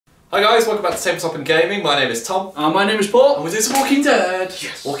Hi guys, welcome back to Tabletop and Gaming. My name is Tom. And my name is Paul. And we're doing some Walking Dead.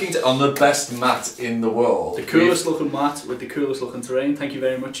 Yes. Walking Dead on the best mat in the world. The coolest looking mat with the coolest looking terrain. Thank you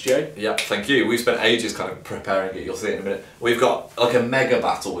very much, Jay. Yeah, thank you. We've spent ages kind of preparing it. You'll see it in a minute. We've got like a mega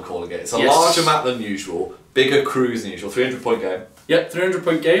battle, we're calling it. It's a larger mat than usual, bigger crews than usual, 300-point game. Yep,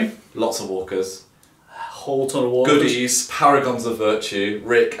 300-point game. Lots of walkers. A whole ton of walkers. Goodies, paragons of virtue,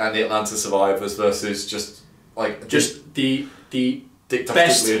 Rick and the Atlanta survivors versus just the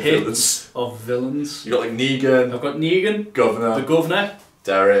best hits of villains. You got like Negan. I've got Negan, Governor. the Governor.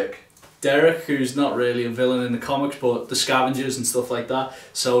 Derek, who's not really a villain in the comics, but the Scavengers and stuff like that.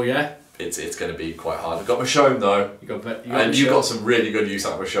 So yeah, it's going to be quite hard. I've got Michonne though, you got some really good use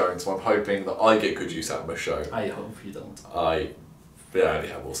out of Michonne, so I'm hoping that I get good use out of Michonne. I hope you don't.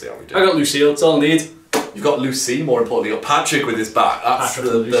 Yeah, we'll see how we do. I got Lucille. That's all I need. You've got Lucy, more importantly. You've got Patrick with his back. That's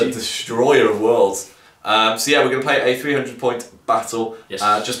the destroyer of worlds. So yeah, we're going to play a 300-point battle.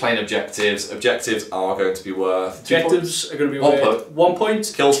 Yes. Just playing objectives. Objectives are going to be worth Objectives are going to be worth 1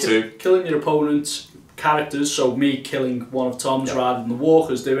 point. Kills 2. Killing your opponent's characters, so me killing one of Tom's rather than the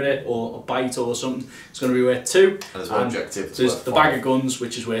walkers doing it, or a bite or something, it's going to be worth 2. And there's one objective. There's the bag of guns,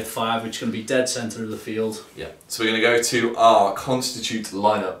 which is worth 5, which is going to be dead centre of the field. Yeah. So we're going to go to our constitute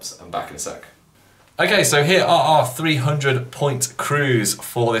lineups and back in a sec. Okay, so here are our 300-point crews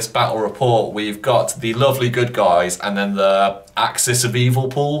for this battle report. We've got the lovely good guys and then the Axis of Evil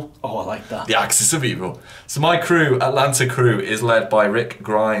pool. Oh, I like that. The Axis of Evil. So my crew, Atlanta crew, is led by Rick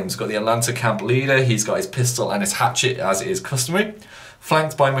Grimes. Got the Atlanta camp leader. He's got his pistol and his hatchet as is customary.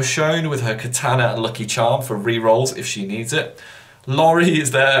 Flanked by Michonne with her katana and lucky charm for re-rolls if she needs it. Laurie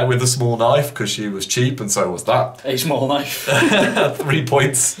is there with a small knife because she was cheap and so was that. A small knife. 3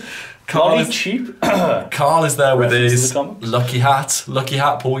 points. Carl is cheap. Carl is there with his lucky hat. Lucky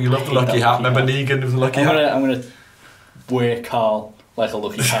hat, Paul. You love the lucky hat. Remember Negan with the lucky hat? I'm gonna wear Carl like a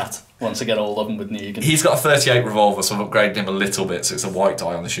lucky hat once I get hold of him with Negan. He's got a 38 revolver, so I've upgraded him a little bit, so it's a white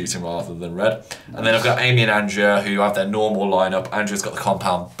die on the shooting rather than red. Nice. And then I've got Amy and Andrea, who have their normal lineup. Andrea's got the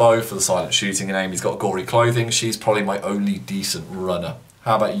compound bow for the silent shooting, and Amy's got gory clothing. She's probably my only decent runner.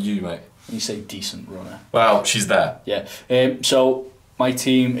 How about you, mate? You say decent runner. Well, she's there. Yeah. So my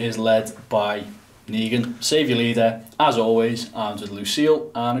team is led by Negan, saviour leader, as always, armed with Lucille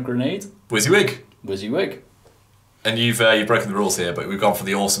and a grenade. WYSIWYG. WYSIWYG. And you've broken the rules here, but we've gone for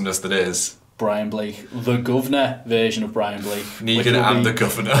the awesomeness that is Brian Blake, the Governor version of Brian Blake. Negan and the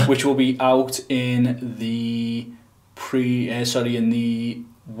Governor. Which will be out in the in the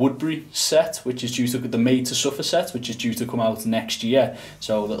Woodbury set, which is due to the Made to Suffer set, which is due to come out next year.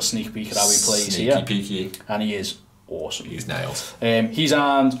 So a little sneak peek at how he plays here. Sneaky peeky. And he is awesome. He's nailed. He's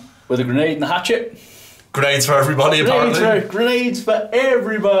armed with a grenade and a hatchet. Grenades for everybody, apparently. Grenades for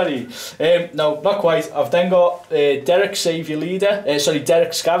everybody. No, not quite. I've then got Derek Saviour Leader.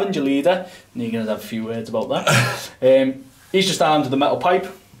 Derek Scavenger Leader. And you're going to have a few words about that. He's just armed with a metal pipe.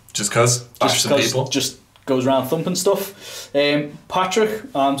 Just cause? Bash some people? Just goes around thumping stuff. Patrick,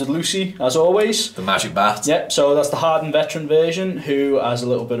 armed with Lucy, as always. The magic bat. Yep, so that's the hardened veteran version, who has a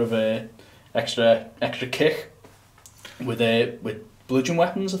little bit of a extra kick with bludgeon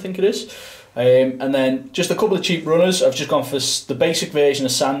weapons, I think it is. And then just a couple of cheap runners. I've just gone for the basic version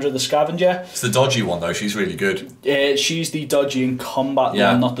of Sandra the Scavenger. It's the dodgy one though, she's really good. She's the dodgy in combat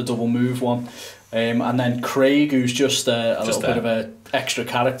one, not the double move one. And then Craig, who's just a little bit of a extra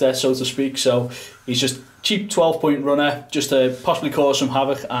character, so to speak. So he's just cheap 12-point runner, just to possibly cause some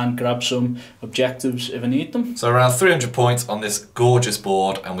havoc and grab some objectives if I need them. So around 300 points on this gorgeous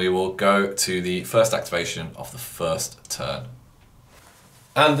board, and we will go to the first activation of the first turn.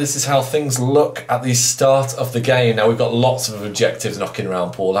 And this is how things look at the start of the game. Now we've got lots of objectives knocking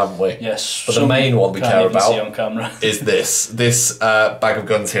around, Paul, haven't we? Yes. But the main one we care about on camera. is this. This bag of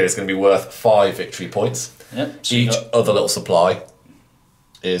guns here is going to be worth 5 victory points. Yep. So each other little supply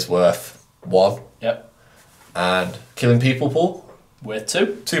is worth 1. Yep. And killing people, Paul? Worth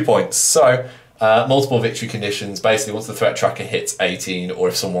 2. 2 points. So multiple victory conditions. Basically, once the threat tracker hits 18, or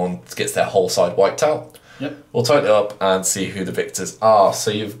if someone gets their whole side wiped out, we'll total it up and see who the victors are.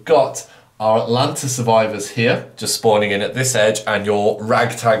 So you've got our Atlanta survivors here, just spawning in at this edge, and your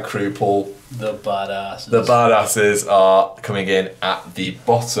ragtag crew, Paul. The badasses. The badasses are coming in at the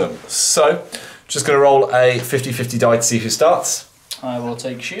bottom. So, just going to roll a 50-50 die to see who starts. I will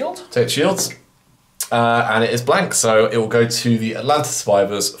take shield. Take shields. And it is blank, so it will go to the Atlanta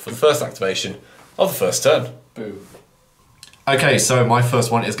survivors for the first activation of the first turn. Boo. Okay, so my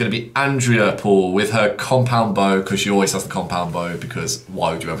first one is going to be Andrea Paul with her compound bow, because she always has the compound bow, because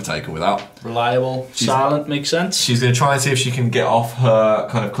why would you ever take her without? Reliable, silent, makes sense. She's going to try and see if she can get off her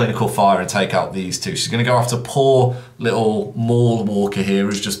kind of clinical fire and take out these two. She's going to go after poor little mall walker here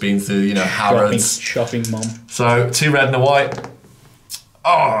who's just been through, you know, Harrods. Shopping mum. So 2 red and a white.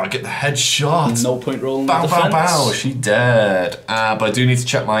 Oh, I get the headshot. No point rolling bow, the defense. Bow, bow, she dead. But I do need to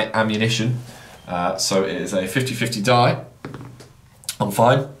check my ammunition. So it is a 50-50 die. I'm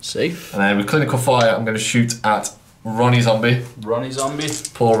fine. Safe. And then with clinical fire, I'm going to shoot at Ronnie Zombie. Ronnie Zombie.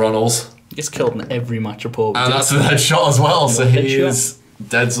 Poor Ronalds. He gets killed in every match report. And that's a headshot as well. So he is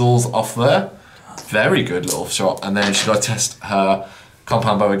Deadzels off there. Very good little shot. And then she's got to test her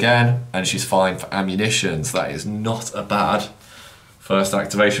compound bow again, and she's fine for ammunition. So that is not a bad first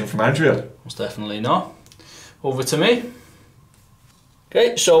activation from Andrea. Most definitely not. Over to me.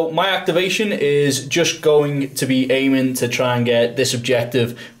 Okay, so my activation is just going to be aiming to try and get this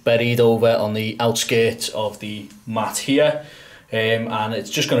objective buried over on the outskirts of the mat here. And it's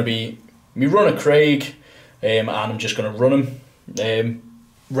just going to be me runner Craig, and I'm just going to run him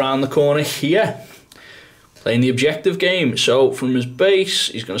round the corner here, playing the objective game. So from his base,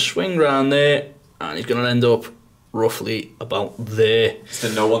 he's going to swing round there, and he's going to end up roughly about there. Is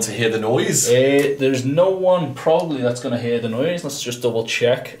there no one to hear the noise? There's no one probably that's going to hear the noise. Let's just double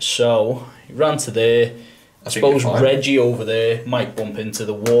check. So he ran to there. I suppose Reggie over there might bump into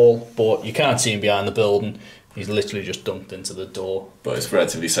the wall, but you can't see him behind the building. He's literally just dunked into the door. But it's a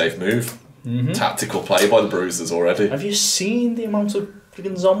relatively safe move. Tactical play by the Bruisers already. Have you seen the amount of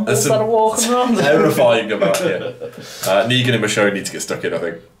freaking zombies that are walking around? Terrifying about here. Negan and Michonne need to get stuck in, I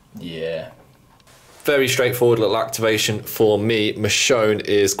think. Yeah. Very straightforward little activation for me. Michonne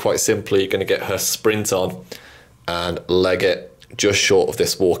is quite simply going to get her sprint on and leg it just short of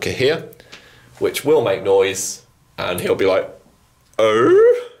this walker here, which will make noise, and he'll be like,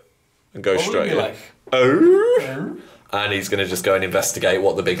 oh, and go straight in. Like, oh. And he's going to just go and investigate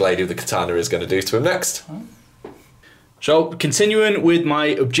what the big lady with the katana is going to do to him next. So, continuing with my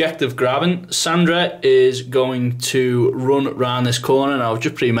objective grabbing, Sandra is going to run around this corner, and I've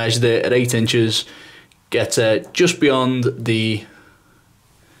just pre-measured it at 8 inches. Get just beyond the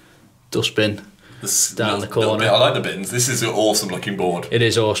dustbin down the corner. I like the bins. This is an awesome looking board. It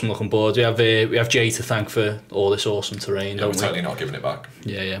is awesome looking board. We have Jay to thank for all this awesome terrain. Yeah, we're totally not giving it back.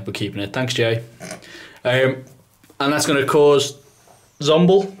 Yeah, we're keeping it. Thanks, Jay. And that's going to cause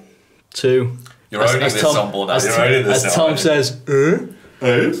Zomble to... You're owning this Zomble now. You're owning this. As Tom says,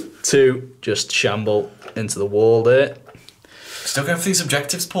 to just shamble into the wall there. Still going for these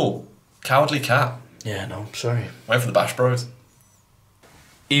objectives, Paul. Cowardly cat. Yeah, no, sorry. Wait for the Bash Bros.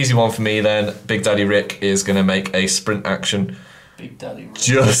 Easy one for me then. Big Daddy Rick is going to make a sprint action. Big Daddy Rick.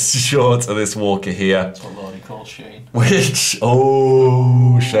 Just short of this walker here. That's what Lordy calls Shane.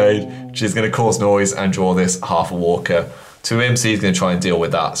 Shade. She's going to cause noise and draw this half a walker to him, so he's going to try and deal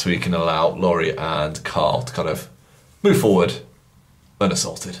with that so he can allow Laurie and Carl to kind of move forward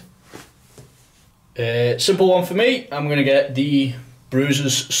unassaulted. Simple one for me. I'm going to get the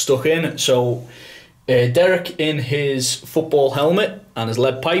bruisers stuck in. So Derek in his football helmet and his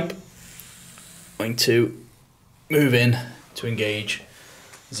lead pipe going to move in to engage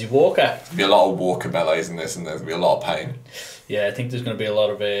Z Walker. There'll be a lot of Walker melees in this, and there's going to be a lot of pain. Yeah, I think there's going to be a lot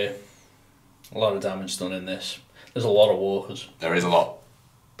of damage done in this. There's a lot of walkers. There is a lot.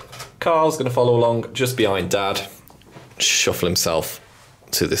 Carl's going to follow along just behind Dad, shuffle himself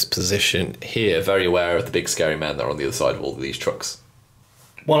to this position here, very aware of the big scary men that are on the other side of all of these trucks.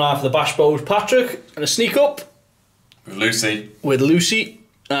 One half of the bash bow with Patrick, and a sneak up with Lucy,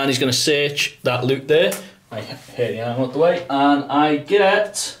 and he's going to search that loot there. I hear the arm out the way, and I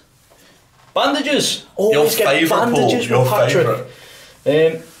get bandages. Always your get bandages Paul, with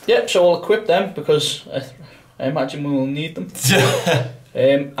Patrick. Yep, so I'll equip them because I imagine we will need them.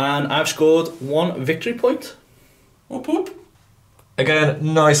 And I've scored 1 victory point. Whoop whoop.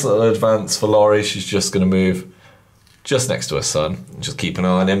 Again, nice little advance for Laurie. She's just going to move just next to her son. Just keep an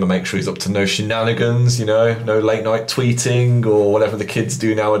eye on him and make sure he's up to no shenanigans, you know, no late night tweeting or whatever the kids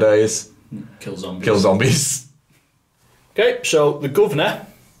do nowadays. Kill zombies. Kill zombies. Okay, so the governor,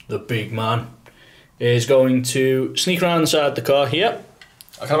 the big man, is going to sneak around inside the car here.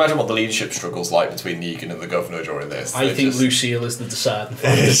 I can imagine what the leadership struggle's like between Negan and the governor during this. I think Lucille is the deciding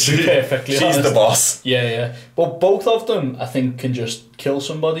factor. She's the boss. Yeah. But both of them, I think, can just kill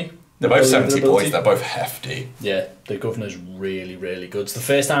somebody. They're both 70 points, they're both hefty. Yeah, the governor's really, really good. It's the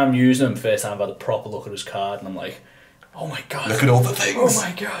first time I'm using him, first time I've had a proper look at his card, and I'm like, oh my god. Look at all the things. Oh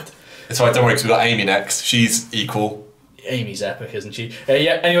my god. It's alright, don't worry, because we've got Amy next. She's equal. Amy's epic, isn't she?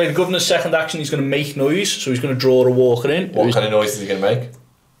 Yeah, anyway, the governor's second action, he's going to make noise, so he's going to draw a walker in. What kind of noise is he going to make?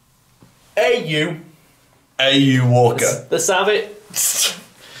 Hey, you. Hey, you walker. Let's have it.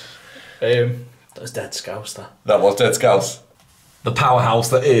 That was Dead Scouse, that. That was Dead Scouse. The powerhouse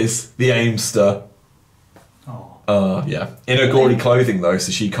that is the Aimster. Oh. Yeah. In her gory clothing, though,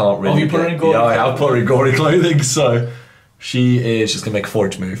 so she can't really... Oh, you put her in gory clothing? Yeah, I have put her in gory clothing, so she is just going to make a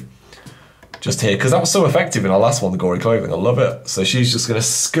forage move. Just here, because that was so effective in our last one, the gory clothing. I love it. So she's just going to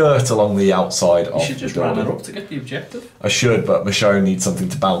skirt along the outside of the You should just round her up to get the objective. I should, but Michonne needs something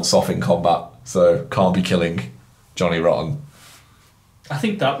to bounce off in combat, so can't be killing Johnny Rotten. I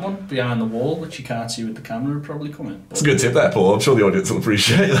think that one behind the wall, which you can't see with the camera, would probably come in. It's a good tip there, Paul. I'm sure the audience will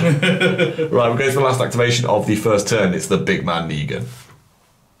appreciate that. Right, we're going to the last activation of the first turn. It's the big man Negan.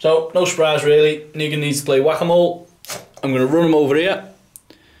 So, no surprise really. Negan needs to play whack-a-mole. I'm going to run him over here,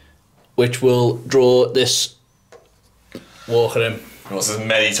 which will draw this walker in. He wants as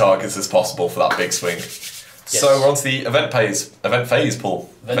many targets as possible for that big swing. Yes. So we're on to the event phase, Paul.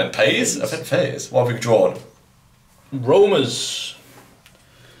 Event phase? Event phase. What have we drawn? Roamers.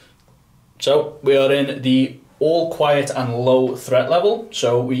 So we are in the all quiet and low threat level.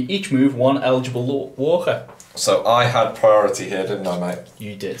 So we each move one eligible walker. So I had priority here, didn't I, mate?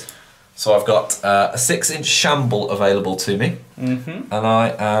 You did. So I've got a 6-inch shamble available to me, and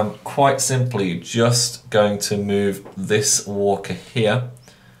I am quite simply just going to move this walker here,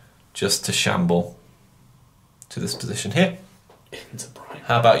 just to shamble to this position here. Into Brian.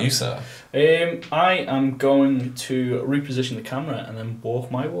 How about you, sir? I am going to reposition the camera and then walk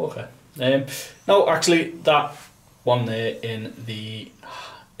my walker. No, actually, that one there in the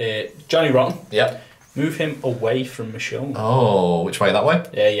Johnny Rotten. Yep. Move him away from Michonne. Oh, which way? That way?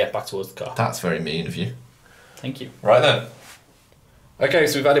 Yeah, back towards the car. That's very mean of you. Thank you. Right then. Okay,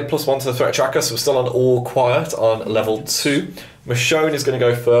 so we've added +1 to the threat tracker, so we're still on all quiet on level 2. Michonne is going to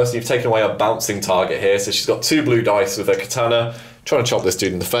go first. You've taken away a bouncing target here, so she's got 2 blue dice with her katana, trying to chop this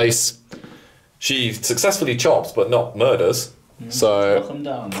dude in the face. She successfully chops, but not murders.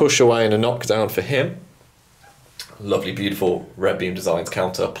 So push away and a knockdown for him. Lovely, beautiful Red Beam Designs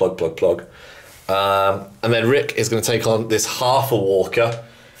counter, plug, plug, plug. And then Rick is going to take on this half a walker.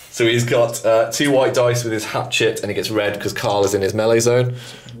 So he's got 2 white dice with his hatchet, and he gets red because Carl is in his melee zone.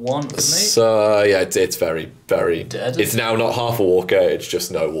 1 for me. So yeah, it's very, very... Dead. It's now not half a walker, it's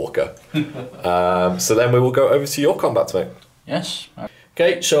just no walker. So then we will go over to your combat, mate. Yes.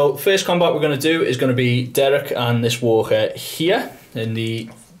 Okay, so first combat we're going to do is going to be Derek and this walker here in the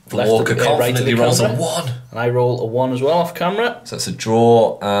walker confidently rolls a 1. And I roll a 1 as well off camera. So it's a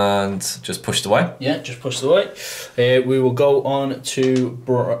draw and just pushed away. Yeah, just pushed away. We will go on to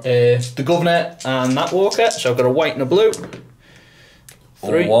the governor and that walker. So I've got a white and a blue.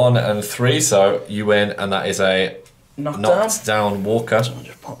 3. 1 and 3, so you win, and that is a knocked down walker. So I'll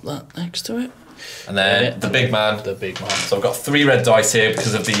just pop that next to it. And then the big man. The big man. So I've got 3 red dice here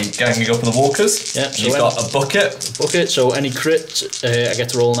because of the ganging up of the walkers. Yeah. So you've got a bucket. So any crit, I get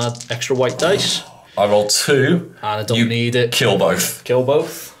to roll an extra white dice. I roll 2. And I don't need it. Kill both. Kill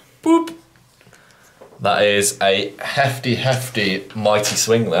both. Boop. That is a hefty, hefty, mighty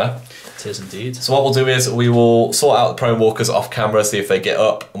swing there. It is indeed. So what we'll do is we will sort out the prone walkers off camera, see if they get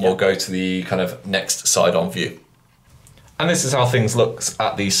up, and we'll go to the kind of next side on view. And this is how things look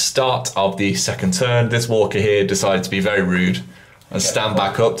at the start of the second turn. This walker here decided to be very rude and stand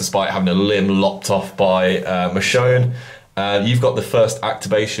back up despite having a limb lopped off by Michonne. You've got the first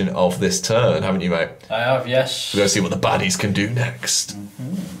activation of this turn, haven't you, mate? I have, yes. We're going to see what the baddies can do next.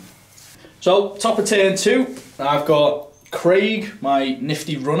 So, top of turn 2, I've got Craig, my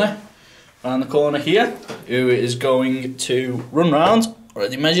nifty runner, around the corner here, who is going to run round.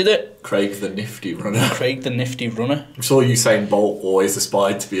 Already measured it. Craig the nifty runner. Craig the nifty runner. I'm sure Usain Bolt always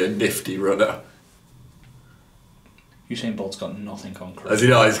aspired to be a nifty runner. Usain Bolt's got nothing on Craig. As you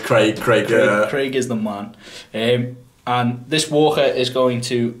know, it's Craig. Craig is the man. And this walker is going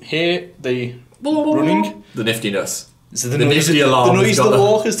to hear the running. The niftiness. So the nifty alarm. The noise the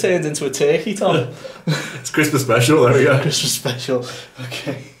walker's turned into a turkey, Tom. It's Christmas special, there we go. Christmas special,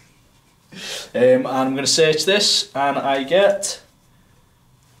 okay. And I'm going to search this, and I get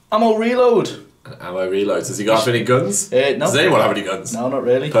ammo reload. Ammo reloads. Has he got any guns? No. Does anyone have any guns? No, not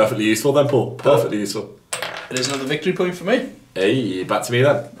really. Perfectly useful then, Paul. Perfectly useful. It is another victory point for me. Hey, back to me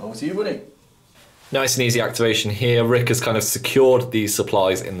then. Over to you, buddy. Nice and easy activation here. Rick has kind of secured these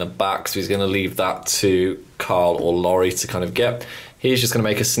supplies in the back, so he's going to leave that to Carl or Laurie to kind of get. He's just going to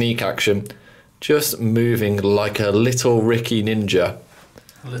make a sneak action, just moving like a little Ricky ninja.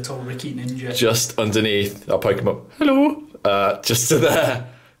 Little Ricky ninja. Just underneath. I'll poke him up. Hello. Just to there.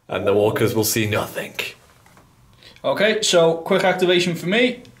 And the walkers will see nothing. Okay, so quick activation for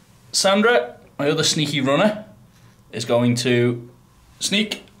me. Sandra, my other sneaky runner, is going to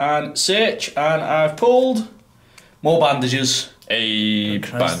sneak and search, and I've pulled more bandages.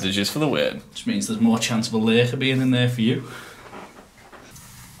 Bandages for the win. Which means there's more chance of a lurker being in there for you.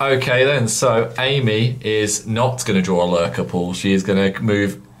 Okay then, so Amy is not going to draw a lurker pool. She is going to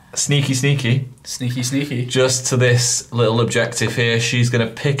move sneaky, just to this little objective here. She's going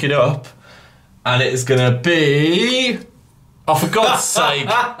to pick it up, and it is going to be... Oh, for God's sake!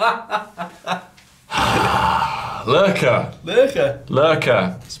 Lurker.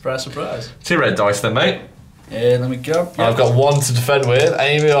 Surprise, surprise. 2 red dice then, mate. Yeah, let me go. I've got 1 to defend with.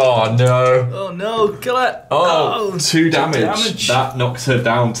 Amy, oh no. Oh no, kill it. Oh, 2 damage. That knocks her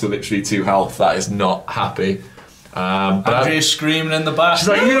down to literally 2 health. That is not happy. But Andrea's screaming in the back. She's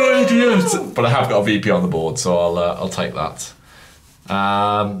like, you idiot! But I have got a VP on the board, so I'll take that.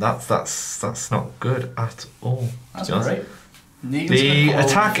 That's not good at all. That's great. The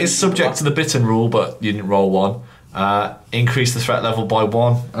attack is subject to the bitten rule, but you didn't roll 1. Increase the threat level by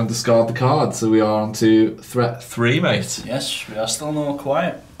 1 and discard the card. So we are on to threat 3, mate. Yes, we are still not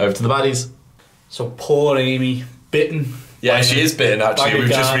quiet. Over to the baddies. So poor Amy, bitten. Yeah, she is bitten actually. We've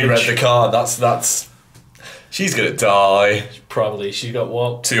just reread the card. That's. She's gonna die. Probably. She's got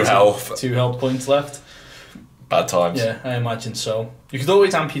what? 2 health. 2 health points left. Bad times. Yeah, I imagine so. You could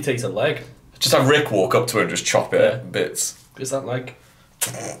always amputate a leg. Just have Rick walk up to her and just chop it in bits. Is that like...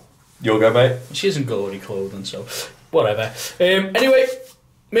 You'll go, mate. She isn't gory clothing, so whatever. Anyway,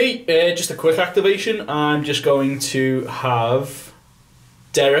 me, just a quick activation. I'm just going to have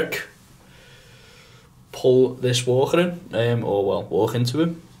Derek pull this walker in, walk into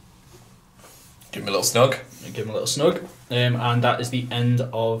him. Give him a little snug. Give him a little snug. And that is the end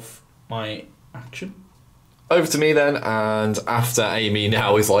of my action. Over to me then, and after Amy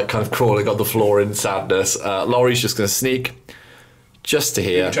now is like kind of crawling on the floor in sadness, Laurie's just going to sneak just to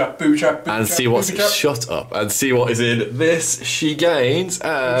here and see what's shut up and see what is in this. She gains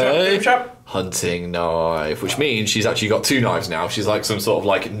a hunting knife, which means she's actually got 2 knives now. She's like some sort of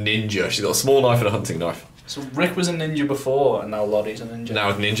like ninja. She's got a small knife and a hunting knife. So Rick was a ninja before, and now Laurie's a ninja. Now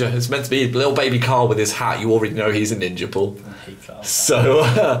a ninja. It's meant to be little baby Carl with his hat. You already know he's a ninja, Paul. I hate Carl.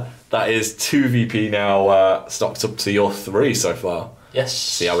 So that is 2 VP now, stocked up to your 3 so far. Yes.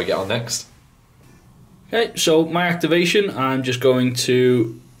 See how we get on next. Okay, so my activation, I'm just going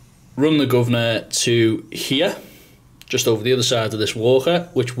to run the governor to here, just over the other side of this walker,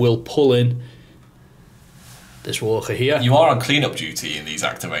 which will pull in this walker here. You are on cleanup duty in these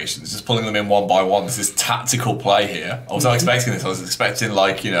activations, just pulling them in 1 by 1. This is tactical play here. I was not expecting this. I was expecting,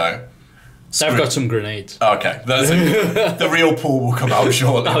 like, you know... I've got some grenades. Okay, the real pool will come out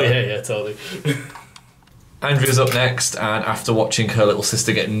shortly. Oh yeah, totally. Andrea's up next, and after watching her little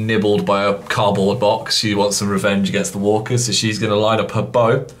sister get nibbled by a cardboard box, she wants some revenge against the walkers, so she's going to line up her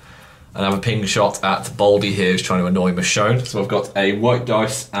bow and have a ping shot at Baldy here, who's trying to annoy Michonne. So I've got a white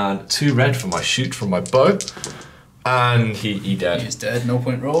dice and 2 red for my shoot from my bow. And he dead. He's dead, no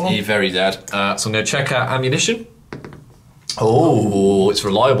point rolling. He very dead. So I'm going to check out ammunition. Oh, it's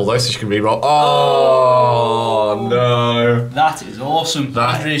reliable though, so she can reroll. Oh no! That is awesome.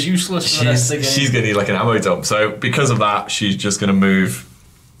 Andrea's useless for the rest of the game. She's going to need like an ammo dump. So because of that, she's just going to move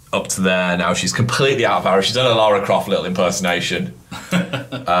up to there. Now she's completely out of arrow. She's done a Lara Croft little impersonation.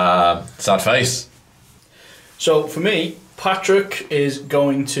 Sad face. So for me, Patrick is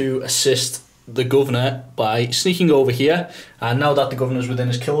going to assist the governor by sneaking over here. And now that the governor's within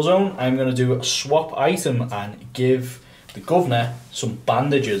his kill zone, I'm going to do a swap item and give the governor some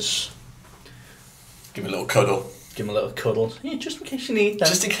bandages. Give him a little cuddle. Give him a little cuddle. Yeah, just in case you need that.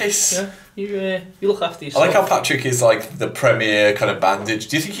 Just in case. Yeah, you look after yourself. I like how Patrick is like the premier kind of bandage.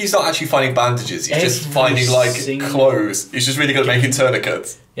 Do you think he's not actually finding bandages? He's just finding like clothes. He's just really good at making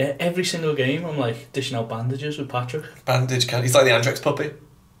tourniquets. Yeah, every single game I'm like dishing out bandages with Patrick. Bandage can. He's like the Andrex puppy.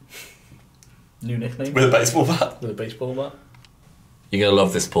 New nickname. With a baseball bat. With a baseball bat. You're going to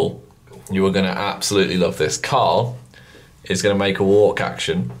love this, Paul. You are going to absolutely love this. Carl is going to make a walk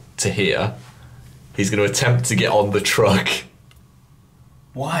action to here. He's going to attempt to get on the truck.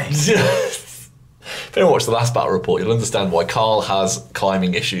 Why? If you watch the last battle report, you'll understand why Carl has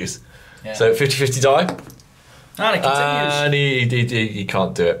climbing issues. Yeah. So 50-50 die. And it continues. And he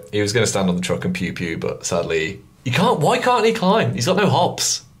can't do it. He was going to stand on the truck and pew, but sadly he can't. Why can't he climb? He's got no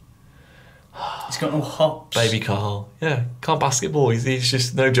hops. He's got no hops. Baby Carl. Yeah, can't basketball. He's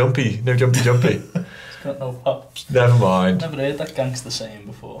just no jumpy. He's got no hops. Never mind. Never heard that gangster saying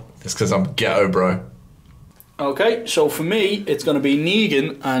before. It's because I'm ghetto, bro. Okay, so for me, it's going to be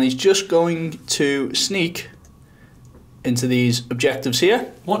Negan, and he's just going to sneak into these objectives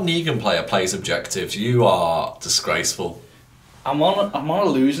here. What Negan player plays objectives? You are disgraceful. I'm on a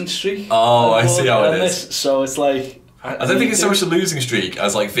losing streak. Oh, I see how it is. So it's like... I don't think it's so much a losing streak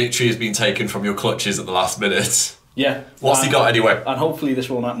as like victory has been taken from your clutches at the last minute. Yeah. What's he got anyway? And hopefully this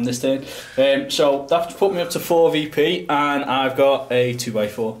won't happen this turn. So that's put me up to 4 VP, and I've got a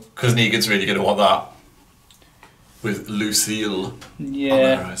 2x4. Because Negan's really going to want that. With Lucille. Yeah. On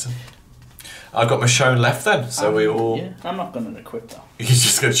the horizon. I've got Michonne left then, so we all... Yeah, I'm not going to equip that. You're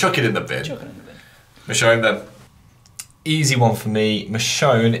just going to chuck it in the bin. Chuck it in the bin. Michonne then. Easy one for me.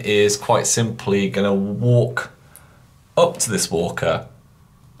 Michonne is quite simply going to walk up to this walker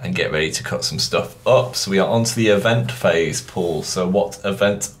and get ready to cut some stuff up. So we are on to the event phase, Paul. So what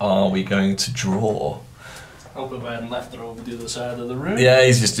event are we going to draw? Hope if I hadn't left her over the other side of the room. Yeah,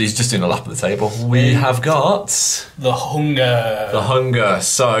 he's just doing a lap of the table. We have got the hunger. The hunger.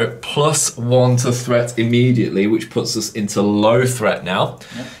 So +1 to threat immediately, which puts us into low threat now.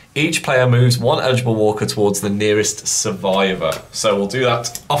 Yep. Each player moves 1 eligible walker towards the nearest survivor. So we'll do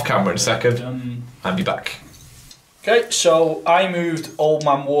that off camera in a second and be back. Okay, so I moved Old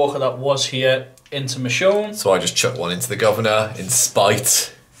Man Walker that was here into Michonne. So I just chucked one into the governor in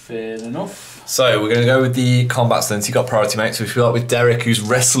spite. Fair enough. So we're going to go with the combat stunts. You got priority, mate. So we feel like with Derek, who's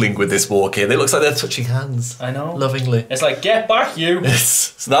wrestling with this walker. It looks like they're touching hands. I know. Lovingly. It's like, get back, you.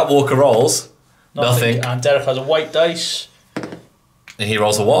 Yes. So that walker rolls. Nothing. And Derek has a white dice. And he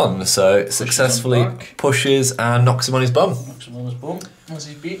rolls a 1. So successfully pushes and knocks him on his bum. Knocks him on his bum as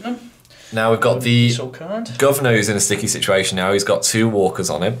he's beating him. Now we've got the kind. governor who's in a sticky situation now. He's got 2 walkers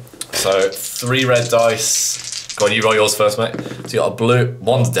on him. So 3 red dice. Go on, you roll yours first, mate. So you got a blue.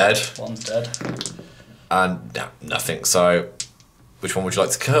 One's dead. One's dead. And no, nothing. So which one would you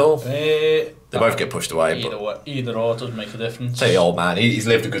like to kill? They both get pushed away. Either or doesn't make a difference. Take the old man. He's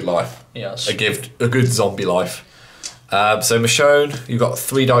lived a good life. He has. A good zombie life. So Michonne, you've got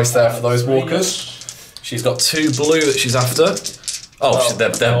 3 dice there for those walkers. She's got 2 blue that she's after. They're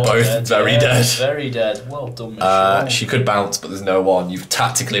both dead. Very dead. Very dead. Well done, Michonne. She could bounce, but there's no one. You've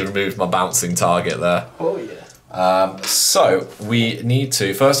tactically removed my bouncing target there. Oh yeah. So we need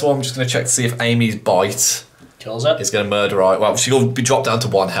to. First of all, I'm just going to check to see if Amy's bite kills it. Is going to murder her. Well, she'll be dropped down to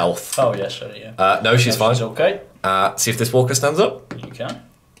 1 health. Oh yes, sorry, yeah. No, she's fine. She's okay. See if this walker stands up. You can.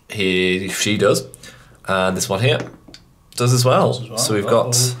 She does, and this one here does as well. So we've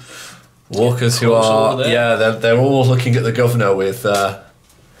got walkers who are they're all looking at the governor with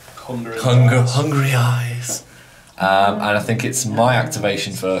hungry eyes. And I think it's my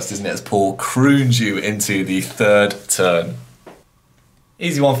activation first, isn't it? As Paul croons you into the 3rd turn.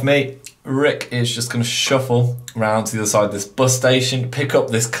 Easy one for me. Rick is just going to shuffle around to the other side of this bus station, pick up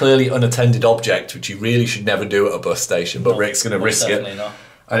this clearly unattended object, which you really should never do at a bus station, but Rick's going to risk it. Not.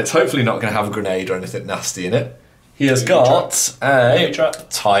 And it's hopefully not going to have a grenade or anything nasty in it. He has got a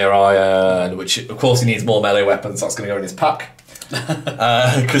tire iron, which of course he needs more melee weapons, so that's going to go in his pack.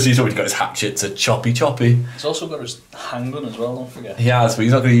 Because he's already got his hatchet to choppy. He's also got his handgun as well, don't forget. He has, but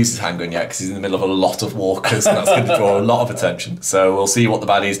he's not going to use his handgun yet because he's in the middle of a lot of walkers and that's going to draw a lot of attention. So we'll see what the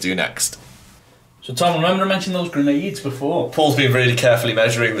baddies do next. So Tom, remember I mentioned those grenades before? Paul's been really carefully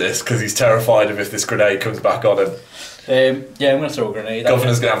measuring this because he's terrified of if this grenade comes back on him. Yeah, I'm going to throw a grenade.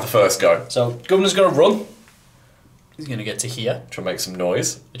 Governor's going to have the first go. So Governor's going to run. He's going to get to here. Which will make some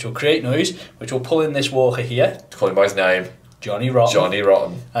noise. Which will create noise, which will pull in this walker here. Call him by his name. Johnny Rotten. Johnny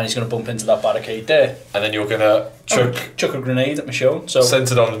Rotten. And he's going to bump into that barricade there. And then you're going to chuck a grenade at Michonne. So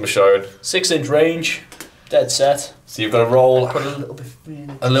centered on Michonne. 6-inch range, dead set. So you've got to roll. Put a little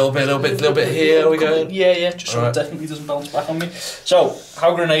bit here. Are we going? Yeah. Just so it definitely doesn't bounce back on me. So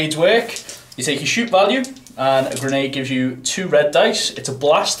how grenades work? You take your shoot value, and a grenade gives you 2 red dice. It's a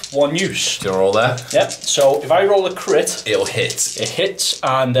blast, 1 use. Do you roll there? Yep. So if I roll a crit, it'll hit. It hits,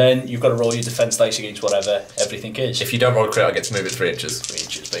 and then you've got to roll your defense dice against whatever everything is. If you don't roll a crit, I get to move it 3 inches. 3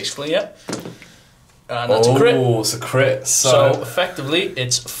 inches, basically, yeah. And that's a crit. Oh, it's a crit. So effectively,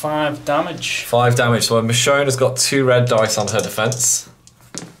 it's 5 damage. 5 damage. So Michonne has got 2 red dice on her defense.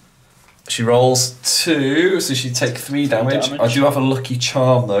 She rolls 2, so she'd take 3 damage. I do have a lucky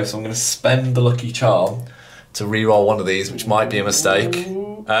charm though, so I'm going to spend the lucky charm to re-roll one of these, which might be a mistake.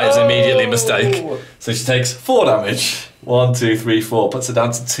 It's immediately a mistake. So she takes 4 damage. 1, 2, 3, 4. Puts her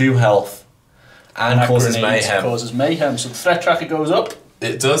down to 2 health. And causes mayhem. Causes mayhem. So the threat tracker goes up.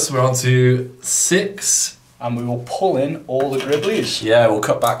 It does. We're on to 6. And we will pull in all the Gribblies. Yeah, we'll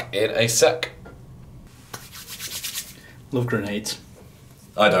cut back in a sec. Love grenades.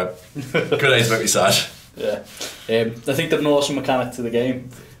 I don't. Grenades make me sad. Yeah. I think they're an awesome mechanic to the game.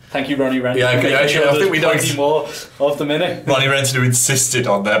 Thank you, Ronnie Renton. Yeah, I think we know more of the minute. Ronnie Renton, who insisted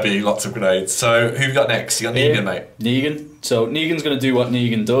on there being lots of grenades. So who have you got next? You got Negan, mate. Negan. So Negan's going to do what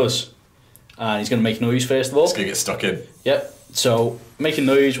Negan does, and he's going to make noise first of all. He's going to get stuck in. Yep. So making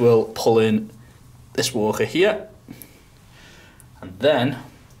noise, we'll pull in this walker here, and then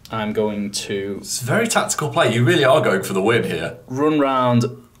I'm going to. It's a very tactical play. You really are going for the win here. Run round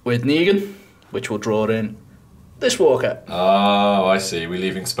with Negan, which will draw in this walker. Oh, I see. We're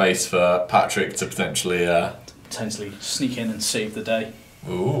leaving space for Patrick to potentially sneak in and save the day.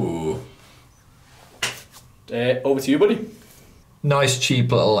 Ooh. Over to you, buddy. Nice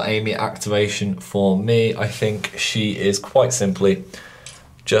cheap little Amy activation for me. I think she is quite simply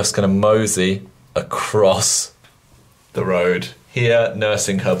just going to mosey across the road here,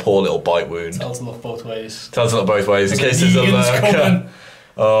 nursing her poor little bite wound. Tell to look both ways. Tell to look both ways in case there's a lurker.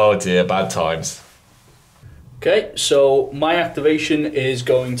 Oh dear, bad times. Okay, so my activation is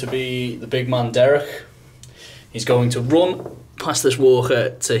going to be the big man Derek. He's going to run past this walker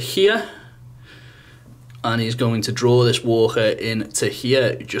to here, and he's going to draw this walker into here.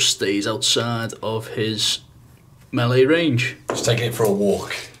 It just stays outside of his melee range. Just taking it for a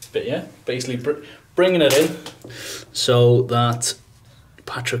walk. But yeah, basically bringing it in so that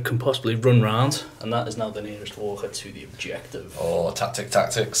Patrick can possibly run round, and that is now the nearest walker to the objective. Oh,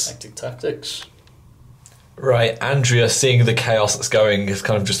 tactics. Tactics. Right, Andrea, seeing the chaos that's going, is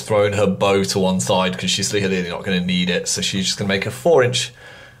kind of just throwing her bow to one side because she's clearly not going to need it. So she's just going to make a 4-inch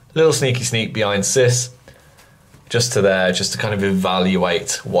little sneaky sneak behind Sis, just to there, just to kind of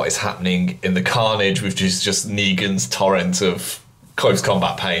evaluate what is happening in the carnage, which is just Negan's torrent of close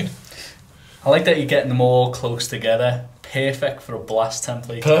combat pain. I like that you're getting them all close together. Perfect for a blast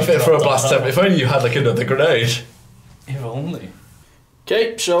template. Perfect for a blast template. If only you had like another grenade. If only.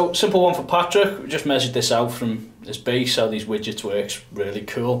 Okay, so simple one for Patrick. We just measured this out from this base, how these widgets works. Really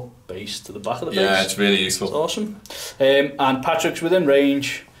cool. Base to the back of the base. Yeah, it's really useful. It's awesome. And Patrick's within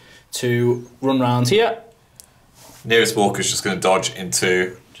range to run round here. Nearest walker's just going to dodge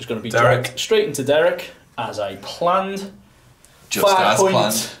into Just going to be Derek. dragged straight into Derek, as I planned. Just as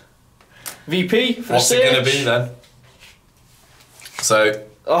planned. VP for What's it going to be then? So...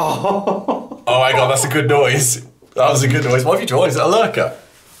 Oh my god, that's a good noise. That was a good noise. What have you drawn? Is it a lurker?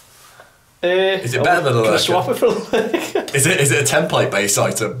 Is it better than a lurker? Can I swap it for a lurker? Is it a template based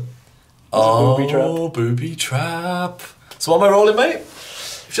item? Booby trap. So what am I rolling, mate?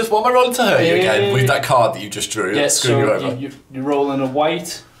 Just what am I rolling to hurt you again with that card that you just drew? Yeah, Screw you over. You're rolling a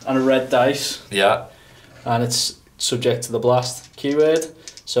white and a red dice. Yeah. And it's subject to the blast keyword.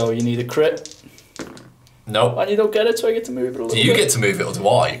 So you need a crit. Nope. And you don't get it, so I get to move it a little bit. Do you get to move it or do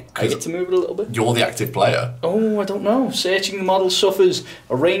I? I get to move it a little bit. You're the active player. Oh, I don't know. Searching the model suffers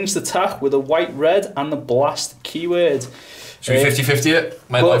a ranged attack with a white red and the blast keyword. Should we 50-50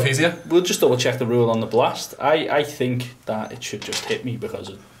 it? Make life easier? We'll just double check the rule on the blast. I think that it should just hit me because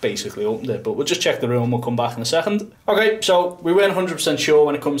it basically opened it, but we'll just check the rule and we'll come back in a second. Okay, so we weren't 100% sure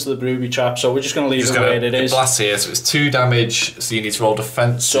when it comes to the booby trap, so we're just going to leave it the way it is. Blast here, so it's 2 damage, so you need to roll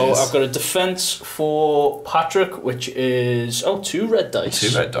defense. So I've got a defense for Patrick, which is 2 red dice.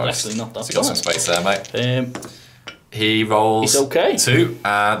 2 red dice. Actually, not that. So you got some space there, mate. He rolls. He's okay. 2,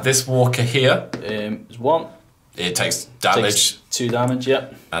 and this walker here is 1. It takes damage. 2 damage,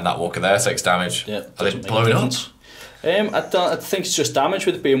 yeah. And that walker there takes damage. Yeah. Are they blowing up? I think it's just damage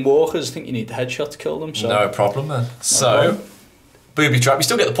with it being walkers. I think you need the headshot to kill them. So. No problem then. So, booby trap. You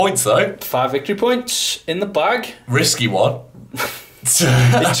still get the points though. 5 victory points in the bag. Risky one.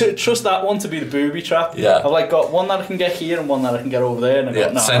 Trust that one to be the booby trap. Yeah. I've got one that I can get here and one that I can get over there. And I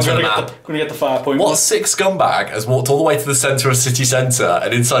got, centre of the map. I'm going to get the 5 point. What sick scumbag has walked all the way to the centre of city centre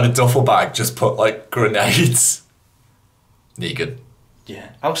and inside a duffel bag just put grenades? Negan. Yeah.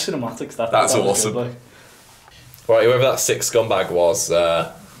 How cinematic that? That's awesome. Right, whoever that sick scumbag was,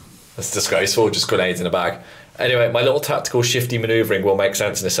 that's disgraceful, just grenades in a bag. Anyway, my little tactical shifty manoeuvring will make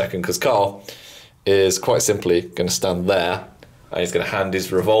sense in a second because Carl is quite simply going to stand there and he's going to hand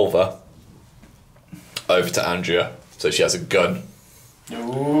his revolver over to Andrea so she has a gun.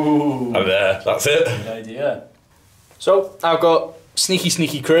 Ooh. And there, that's it. Good idea. So, I've got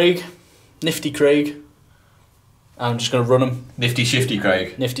Sneaky Craig, Nifty Craig. I'm just going to run him. Nifty Shifty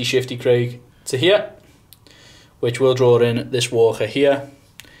Craig. Nifty Shifty Craig to here, which will draw in this walker here,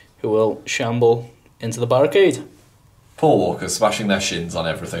 who will shamble into the barricade. Poor walkers smashing their shins on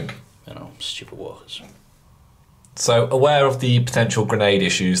everything. Stupid walkers. So, aware of the potential grenade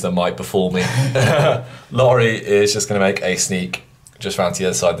issues that might befall me, Laurie is just going to make a sneak just round to the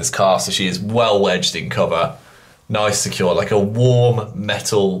other side of this car, so she is well wedged in cover, nice, secure, like a warm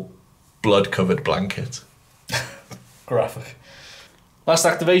metal blood-covered blanket. Graphic. Last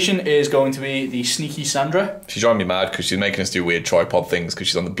activation is going to be the Sneaky Sandra. She's driving me mad because she's making us do weird tripod things because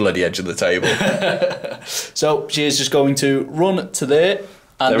she's on the bloody edge of the table. So she is just going to run to there.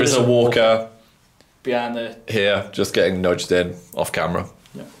 And there is a walker behind there. Here, just getting nudged in off camera.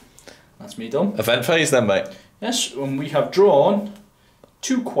 Yeah, that's me done. Event phase then, mate. Yes, and we have drawn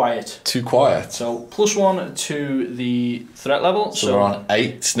Too Quiet. Too Quiet. So +1 to the threat level. So we're on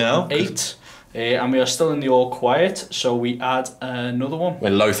 8 now. 8. And we are still in the All Quiet, so we add another one. We're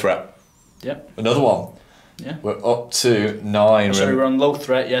low threat. Yep. Another one. Yeah. We're up to 9. Sorry, we're on low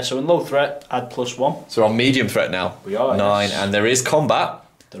threat, yeah. So in low threat, add +1. So we're on medium threat now. We are. 9, yes. and there is combat.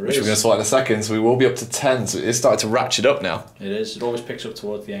 There which is. we're going to sort in a second, so we will be up to 10. So it's starting to ratchet up now. It is. It always picks up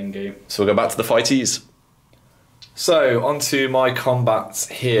towards the end game. So we'll go back to the fighties. So, onto my combats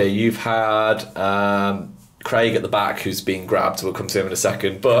here. You've had Craig at the back who's being grabbed. We'll come to him in a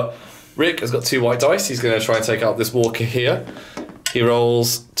second. But Rick has got 2 white dice. He's going to try and take out this walker here. He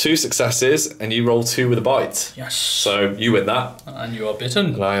rolls 2 successes and you roll 2 with a bite. Yes. So you win that. And you are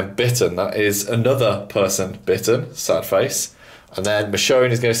bitten. And I am bitten. That is another person bitten. Sad face. And then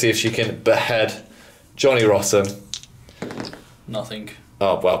Michonne is going to see if she can behead Johnny Rotten. Nothing.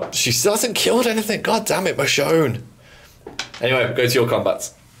 Oh, well, she still hasn't killed anything. God damn it, Michonne. Anyway, go to your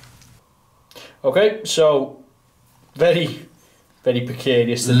combats. Okay, so very, very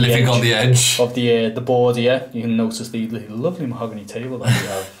precarious. Living on the edge of the board here. You can notice the lovely mahogany table that we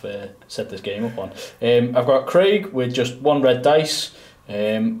have set this game up on. I've got Craig with just 1 red dice.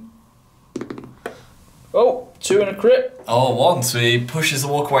 Oh, 2 and a crit. Oh, 1, so he pushes the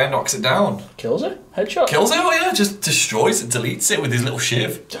walk away and knocks it down. Kills it. Headshot. Kills it, oh yeah, just destroys it, deletes it with his little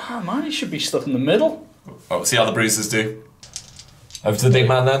shiv. Ah, man, he should be stuck in the middle. Oh, see how the bruisers do. Over to the big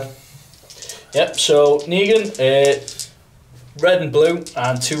man then. Yep, so Negan, red and blue,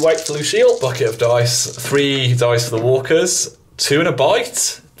 and 2 white for Lucille. Bucket of dice. 3 dice for the walkers. 2 and a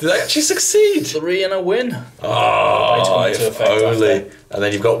bite. Did they actually succeed? 3 and a win. Oh, if only. After. And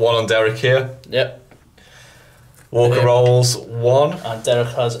then you've got 1 on Derek here. Yep. Walker rolls 1. And Derek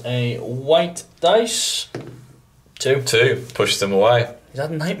has a white dice. 2. 2. Pushes him away. He's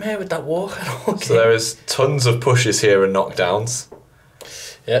had a nightmare with that walker. Okay. So there is tons of pushes here and knockdowns.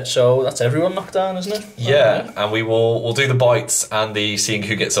 Yeah, so that's everyone knocked down, isn't it? Yeah, right. And we'll do the bites and the seeing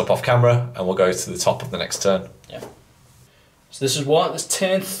who gets up off camera, and we'll go to the top of the next turn. Yeah. So this is what? This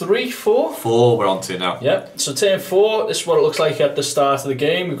turn 3, 4? 4 we're on to now. Yep, so turn 4, this is what it looks like at the start of the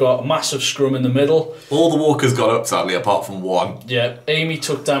game. We've got a massive scrum in the middle. All the walkers got up, sadly, apart from 1. Yeah, Amy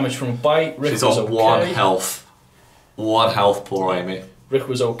took damage from a bite. Rick She's was on okay. 1 health. 1 health, poor Amy. Rick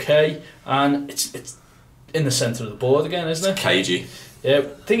was okay. And it's in the centre of the board again, isn't it? Cagey. Yeah,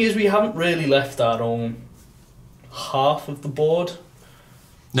 thing is, we haven't really left our own half of the board.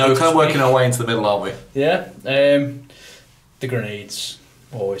 No, we're kind of working our way into the middle, aren't we? Yeah, the grenades,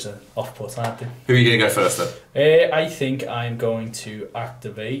 always an off-put, aren't they? Who are you going to go first then? I think I'm going to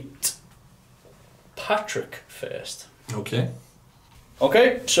activate Patrick first. Okay.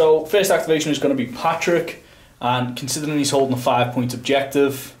 Okay, so first activation is going to be Patrick, and considering he's holding a 5-point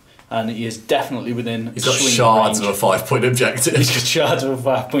objective, and he is definitely within He's got swing shards range. of a 5-point objective. He's got shards of a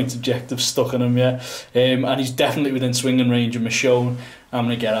 5-point objective stuck in him, yeah. And he's definitely within swinging range of Michonne. I'm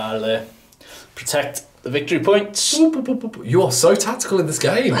going to get out of there. Protect the victory points. You are so tactical in this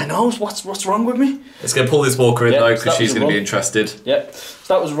game. I know, what's wrong with me? It's going to pull this walker in Yeah, though, so because that she's was a going to be run. interested. Yep,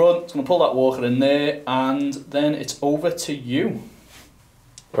 so that was a run. It's going to pull that walker in there, and then it's over to you.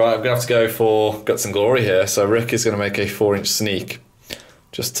 Right, I'm going to have to go for Guts and Glory here. So Rick is going to make a 4-inch sneak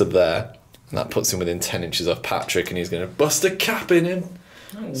just to there. And that puts him within 10 inches of Patrick, and he's going to bust a cap in him.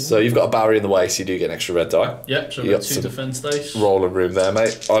 Oh. So you've got a barrier in the way, so you do get an extra red die. Yep, so you we've got got 2 some defense dice. rolling room there,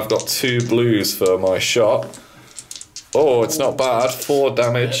 mate. I've got 2 blues for my shot. Oh, it's not bad. 4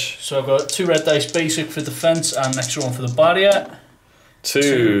 damage. Yep. So I've got 2 red dice basic for defense and an extra one for the barrier.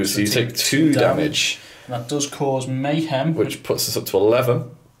 2, so you take 2 damage. And that does cause mayhem. Which puts us up to 11.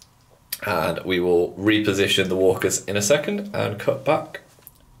 And we will reposition the walkers in a second and cut back.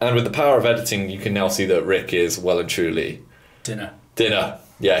 And with the power of editing, you can now see that Rick is well and truly... Dinner.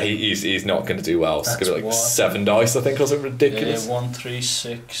 Yeah, he's not going to do well. It's going to be like what? 7 dice, I think, or something ridiculous. 1, 3,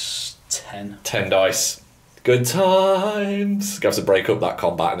 6, 10. 10 dice. Good times. Gonna have to break up that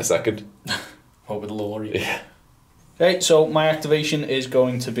combat in a second. What with Laurie? Yeah. Okay, so my activation is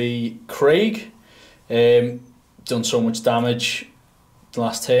going to be Craig. Done so much damage the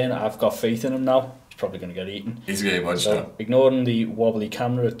last turn. I've got faith in him now. He's probably going to get eaten. He's going to get munched So, now. ignoring the wobbly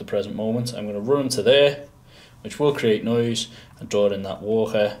camera at the present moment, I'm going to run to there, which will create noise, and draw in that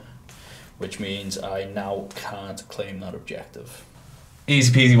walker, which means I now can't claim that objective.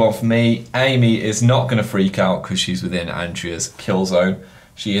 Easy peasy one for me. Amy is not going to freak out because she's within Andrea's kill zone.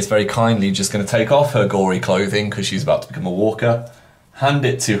 She is very kindly just going to take off her gory clothing because she's about to become a walker, hand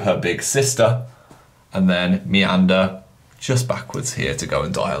it to her big sister, and then meander just backwards here to go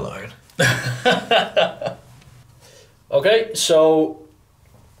and die alone. Okay, so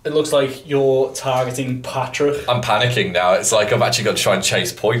it looks like you're targeting Patrick. I'm panicking now. It's like I've actually got to try and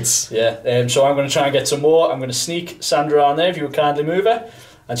chase points. Yeah, so I'm going to try and get some more. I'm going to sneak Sandra around there if you would kindly move her.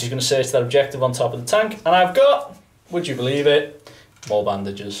 And she's going to search that objective on top of the tank. And I've got, would you believe it, more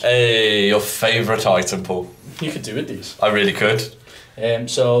bandages. Hey, your favourite item, Paul. You could do with these. I really could.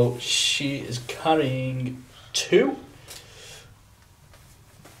 So she is carrying 2.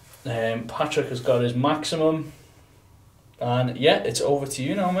 Patrick has got his maximum. And yeah, it's over to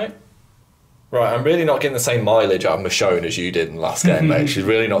you now, mate. Right, I'm really not getting the same mileage out of Michonne as you did in the last game, mate. She's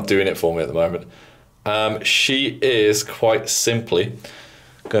really not doing it for me at the moment. She is quite simply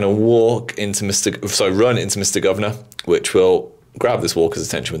going to run into Mr. Governor, which will grab this walker's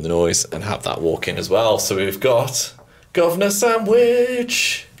attention with the noise and have that walk in as well. So we've got Governor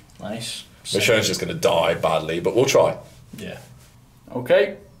Sandwich. Nice. Michonne's just going to die badly, but we'll try. Yeah.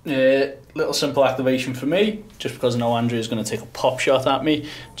 Okay. Little simple activation for me, just because I know Andrea's going to take a pop shot at me,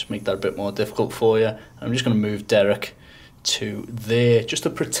 just make that a bit more difficult for you. I'm just going to move Derek to there, just to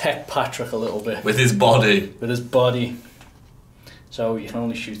protect Patrick a little bit. With his body. With his body. So you can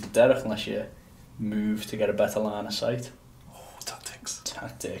only shoot the Derek unless you move to get a better line of sight. Oh, tactics.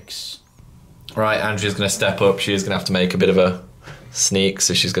 Tactics. Right, Andrea's going to step up. She's going to have to make a bit of a sneak,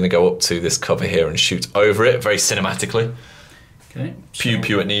 so she's going to go up to this cover here and shoot over it very cinematically. Okay. Pew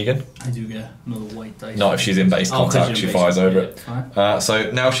pew at Negan. I do get another white dice. Not if she's in base contact, she fires over it. So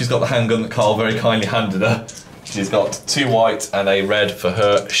now she's got the handgun that Carl very kindly handed her. She's got 2 white and a red for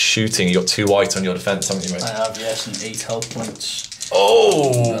her shooting. You got 2 white on your defence, haven't you, mate? I have, yes, and 8 health points.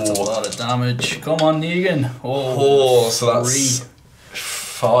 Oh! That's a lot of damage. Come on, Negan. So that's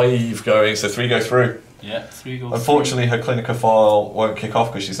 5 going, so 3 go through. Yeah, 3 go Unfortunately, her clinical file won't kick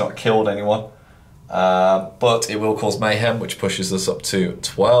off because she's not killed anyone. But it will cause mayhem, which pushes us up to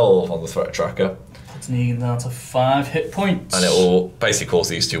 12 on the threat tracker. It's Negan down to 5 hit points. And it will basically cause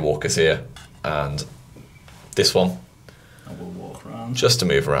these 2 walkers here and this one. And we'll walk around. Just to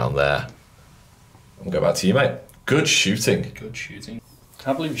move around there. We'll go back to you, mate. Good shooting. Good shooting.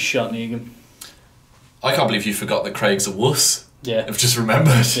 Can't believe you shot Negan. I can't believe you forgot that Craig's a wuss. Yeah. I've just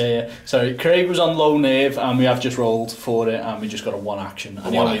remembered. Yeah. Sorry, Craig was on low nerve and we have just rolled for it and we just got a 1 action.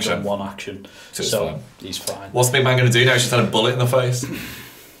 And he only done 1 action. So fine. He's fine. What's the big man going to do now? He's just had a bullet in the face.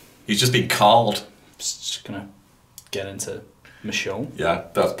 He's just been carled. Just going to get into Michonne. Yeah,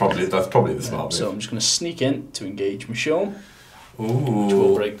 that's probably the smart move. So I'm just going to sneak in to engage Michonne. Ooh. Which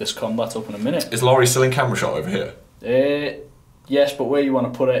will break this combat up in a minute. Is Laurie still in camera shot over here? Yes, but where you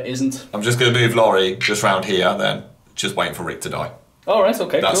want to put it isn't. I'm just going to move Laurie just round here then. Just waiting for Rick to die. Alright,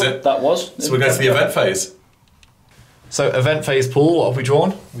 okay, That's cool. it. That was. So we're going to the event phase. So event phase pool, what have we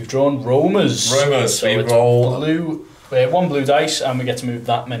drawn? We've drawn Romas. So we roll blue. 1 blue dice and we get to move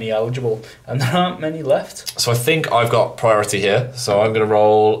that many eligible. And there aren't many left. So I think I've got priority here. So I'm going to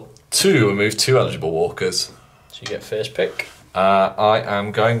roll 2 and move 2 eligible walkers. So you get first pick. I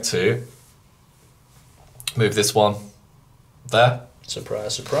am going to move this one there.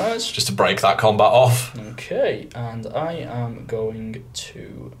 Surprise, surprise. Just to break that combat off. Okay, and I am going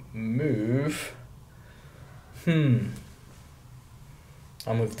to move... I'll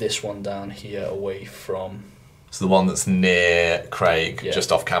move this one down here away from... So the one that's near Craig,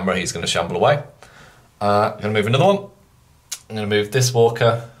 just off camera, he's going to shamble away. I'm going to move another one. I'm going to move this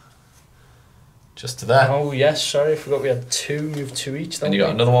walker just to there. Oh yes, sorry, I forgot we had 2, move 2 each. And you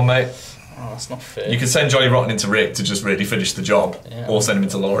got another one, mate. Oh, that's not fair. You can send Johnny Rotten into Rick to just really finish the job, or send him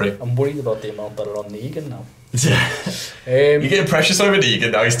into Laurie. I'm worried about the amount that are on Negan now. You're getting precious over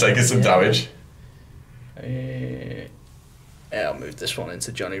Negan now, he's taking some damage. I'll move this one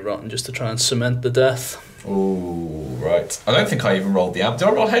into Johnny Rotten just to try and cement the death. Ooh, right. I don't think I even rolled the ammo. Did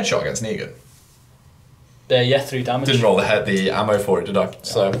I roll a headshot against Negan? Yeah, 3 damage. Didn't roll the ammo for it, did I?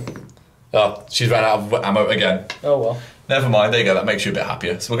 So, she's ran out of ammo again. Oh well. Never mind, there you go, that makes you a bit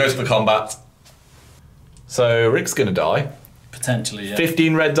happier. So we'll go to the combat. So Rick's going to die. Potentially, yeah.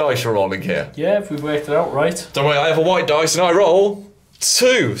 15 red dice are rolling here. Yeah, if we've worked it out right. Don't worry, I have a white dice and I roll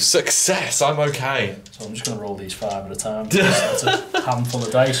 2. Success, I'm okay. So I'm just going to roll these 5 at a time. That's a handful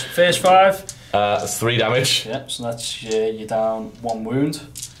of dice. First 5. That's 3 damage. Yep, so that's you're down 1 wound.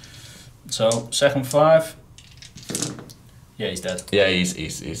 So second 5. Yeah, he's dead. Yeah, he's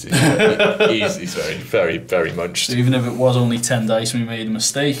very, very, very munched. So even if it was only 10 dice and we made a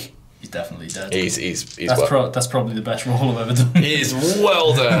mistake, He's definitely dead. That's probably the best roll I've ever done. He's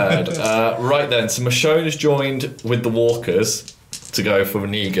well dead. Right then, so Michonne is joined with the Walkers to go for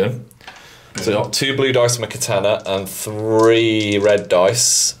Negan. So we've got 2 blue dice from a katana and 3 red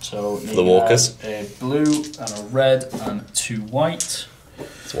dice for the Walkers. A blue and a red and 2 white.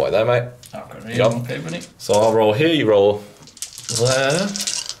 It's white there, mate. Okay, yep. Okay, buddy. So I'll roll here, you roll there.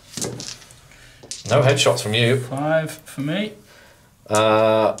 No headshots from you. 5 for me.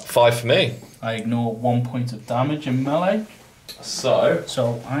 5 for me. I ignore 1 point of damage in melee. So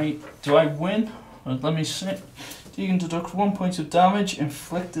do I win? Let me see. You can deduct 1 point of damage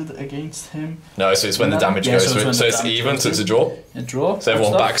inflicted against him. No, so it's when the damage goes through. So it's even, so it's a draw. A draw. So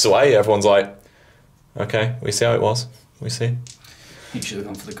everyone backs away. Everyone's like, okay, we see how it was. We see. He should have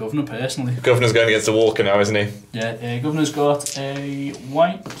gone for the governor personally. The governor's going against the Walker now, isn't he? Yeah, governor's got a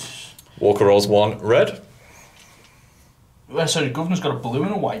white. Walker rolls 1 red. Sorry, governor's got a blue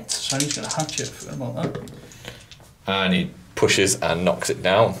and a white, so he's going to hatch it. Forgot about that. And he pushes and knocks it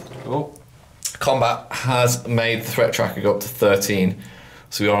down. Cool. Combat has made the threat tracker go up to 13,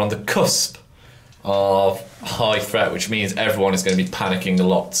 so we are on the cusp of high threat, which means everyone is going to be panicking a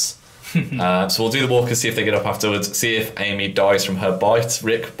lot. So we'll do the Walkers, see if they get up afterwards, see if Amy dies from her bite.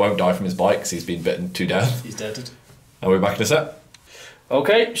 Rick won't die from his bite because he's been bitten to death. He's dead. And we're back in a set.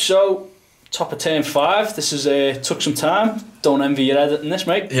 Okay, so top of turn 5. This is took some time. Don't envy your editing this,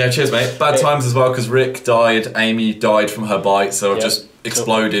 mate. Yeah, cheers, mate. Bad times as well because Rick died, Amy died from her bite, so I've just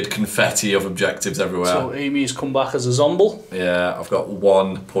exploded confetti of objectives everywhere. So Amy's come back as a zombie. Yeah, I've got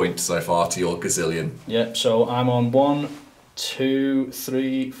 1 point so far to your gazillion. Yep, so I'm on 1, 2,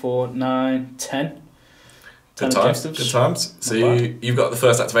 3, 4, 9, 10. Good times. Good times. So you've got the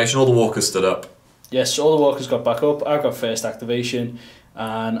first activation. All the Walkers stood up. Yes, all the Walkers got back up. I've got first activation,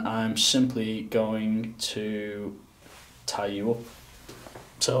 and I'm simply going to tie you up.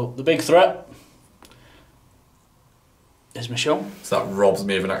 So the big threat is Michonne. So that robs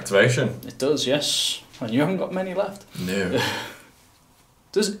me of an activation. It does, yes. And you haven't got many left. No.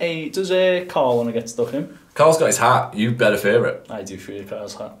 Does Carl want to get stuck in? Carl's got his hat. You better fear it. I do fear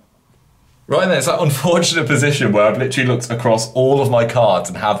Carl's hat. Right then, it's that unfortunate position where I've literally looked across all of my cards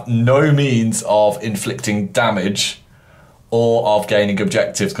and have no means of inflicting damage or of gaining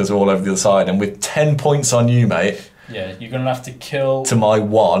objectives because they're all over the other side. And with 10 points on you, mate. Yeah, you're going to have to kill... To my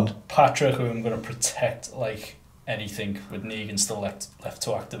 1. Patrick, who I'm going to protect like anything with Negan still left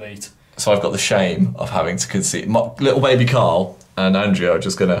to activate. So I've got the shame of having to concede. My little baby Carl and Andrea are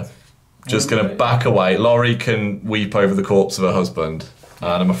just gonna back away. Laurie can weep over the corpse of her husband.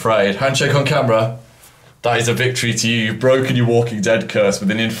 And I'm afraid, handshake on camera, that is a victory to you. You've broken your Walking Dead curse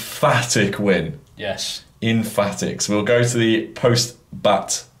with an emphatic win. Yes. Emphatic. So we'll go to the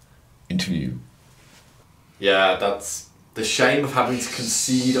post-bat interview. Yeah, that's the shame of having to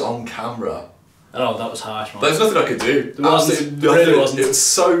concede on camera. Oh, that was harsh, man. There's nothing I could do. There wasn't. There really wasn't. It's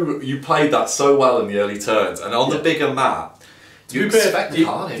so... You played that so well in the early turns. And on the bigger map, you expect the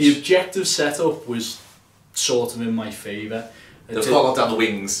carnage. The objective setup was sort of in my favour. There was quite a lot down the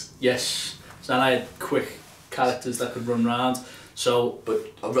wings. Yes. So I had quick characters that could run round. So,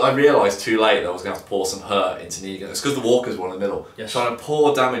 but I realised too late that I was going to have to pour some hurt into Negan. It's because the Walkers were in the middle. Yes. Trying to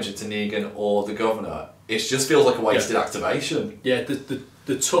pour damage into Negan or the Governor, it just feels like a wasted activation. Yeah,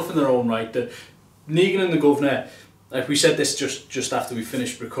 the tough in their own right. The Negan and the Governor, like we said this just after we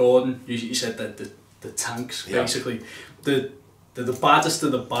finished recording, you said that the tanks, basically, they're the baddest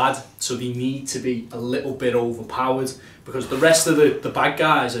of the bad, so they need to be a little bit overpowered because the rest of the bad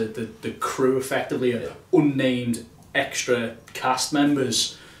guys, are the crew effectively, are unnamed extra cast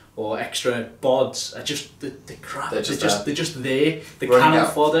members or extra bods, are just the crap. They're just there. The cannon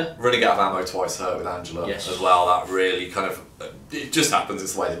fodder. Running out of ammo twice hurt with Angela as well. That really kind of, it just happens.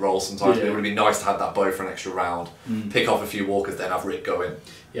 It's the way they roll sometimes. But it would be nice to have that bow for an extra round. Pick off a few Walkers, then have Rick go in.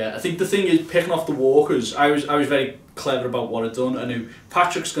 Yeah, I think the thing is picking off the Walkers. I was very clever about what I'd done. I knew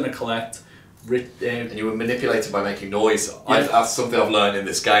Patrick's going to collect. And you were manipulated by making noise. Yeah. That's something I've learned in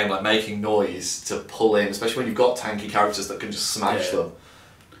this game, like making noise to pull in, especially when you've got tanky characters that can just smash them.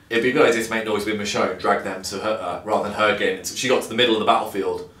 It'd be a good idea to make noise with Michonne, drag them to her, rather than her getting into. She got to the middle of the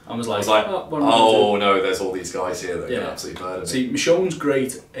battlefield. I was like oh no, there's all these guys here that can absolutely murder me. See, Michonne's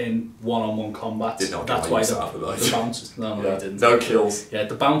great in one-on-one combat. Did not that's why the bounces. No, I didn't. No kills. Yeah,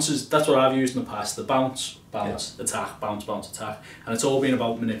 the bounces. That's what I've used in the past. The bounce, attack, bounce, attack, and it's all been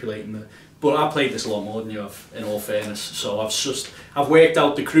about manipulating the. But I played this a lot more than you have, in all fairness. So I've worked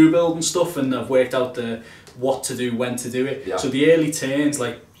out the crew building stuff, and I've worked out the what to do, when to do it. Yeah. So the early turns,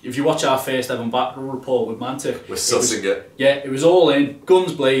 like. If you watch our first ever battle report with Mantic, we're sussing it. Yeah, it was all in,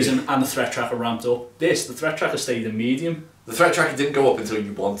 guns blazing, and the threat tracker ramped up. The threat tracker stayed in medium The threat tracker didn't go up until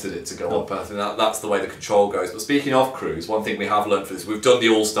you wanted it to go up. I think that's the way the control goes. But speaking of crews, one thing we have learned for this, we've done the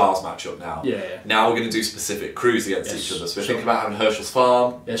All-Stars matchup now. Yeah. Now we're going to do specific crews against each other. So we're thinking about having Herschel's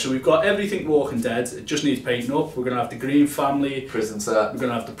Farm. Yeah, so we've got everything Walking Dead. It just needs painting up. We're going to have the Green family. Prison set. We're going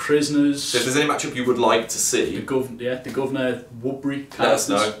to have the prisoners. So if there's any matchup you would like to see... The Governor Woodbury characters. Let us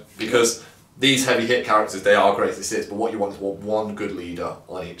know. Because... these heavy hit characters, they are great to sit, but what you want is one good leader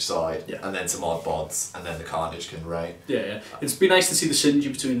on each side, and then some odd bods, and then the carnage can reign. Yeah. It's been nice to see the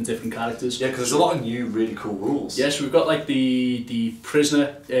synergy between the different characters. Yeah, because there's a lot of new, really cool rules. Yeah, so we've got like the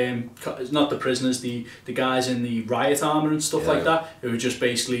prisoner, not the prisoners, the guys in the riot armour and stuff like that, who are just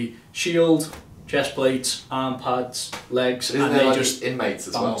basically shield, chest plates, arm pads, legs, and they like just inmates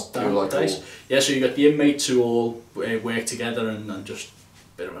as well. Yeah, so you got the inmates who all work together and just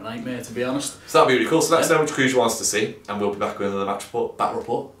bit of a nightmare, to be honest. So that'll be really cool. So let us know which crews you want us to see, and we'll be back with another battle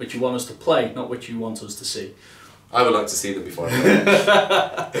report. Which you want us to play, not which you want us to see. I would like to see them before I play.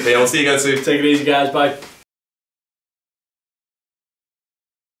 But yeah, we'll see you guys soon. Take it easy, guys. Bye.